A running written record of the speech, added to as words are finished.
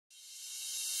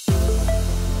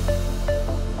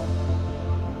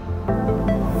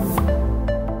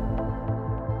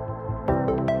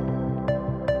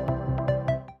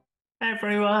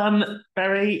everyone.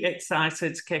 Very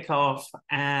excited to kick off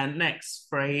our next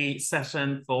free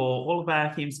session for all of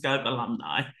our Hume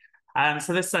alumni.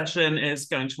 So this session is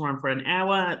going to run for an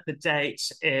hour. The date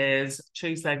is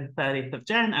Tuesday, the 30th of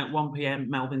Jan at 1 p.m.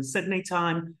 Melbourne, Sydney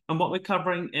time. And what we're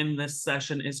covering in this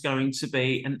session is going to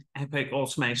be an epic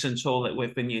automation tool that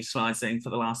we've been utilising for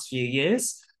the last few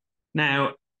years.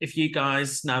 Now, if you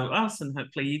guys know us, and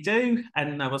hopefully you do,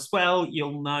 and know us well,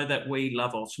 you'll know that we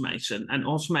love automation, and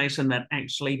automation that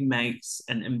actually makes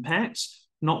an impact,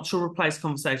 not to replace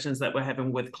conversations that we're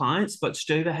having with clients, but to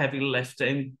do the heavy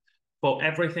lifting for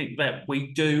everything that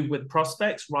we do with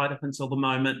prospects right up until the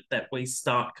moment that we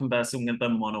start conversing with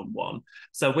them one-on-one.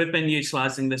 So we've been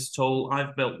utilizing this tool.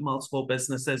 I've built multiple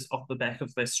businesses off the back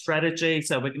of this strategy.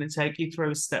 So we're going to take you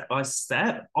through step by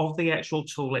step of the actual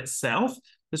tool itself.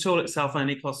 The tool itself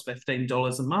only costs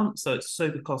 $15 a month, so it's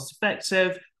super cost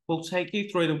effective. We'll take you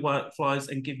through the workflows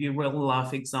and give you real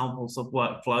life examples of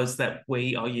workflows that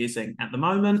we are using at the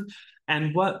moment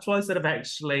and workflows that have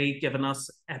actually given us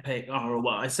epic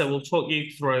ROI. So we'll talk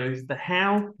you through the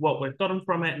how, what we've gotten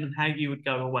from it, and how you would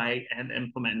go away and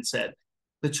implement it.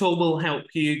 The tool will help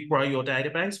you grow your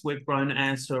database. We've grown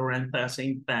ours to around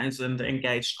 13,000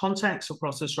 engaged contacts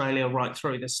across Australia right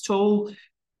through this tool.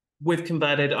 We've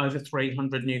converted over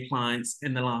 300 new clients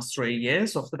in the last 3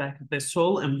 years off the back of this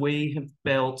tool, and we have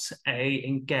built a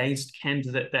engaged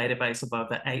candidate database of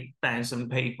over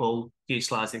 8,000 people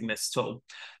utilizing this tool.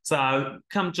 So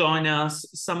come join us.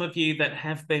 Some of you that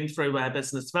have been through our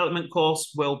business development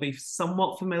course will be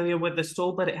somewhat familiar with this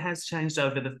tool, but it has changed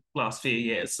over the last few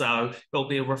years. So it'll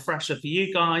be a refresher for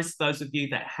you guys. Those of you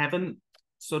that haven't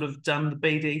sort of done the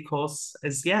BD course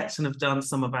as yet and have done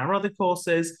some of our other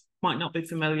courses, might not be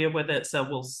familiar with it, so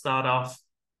we'll start off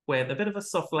with a bit of a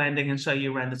soft landing and show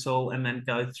you around the tool and then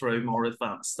go through more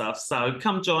advanced stuff. So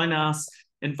come join us,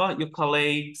 invite your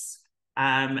colleagues,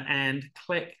 and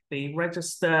click the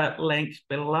register link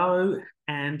below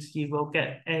and you will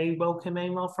get a welcome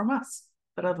email from us.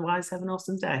 But otherwise, have an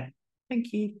awesome day.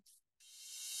 Thank you.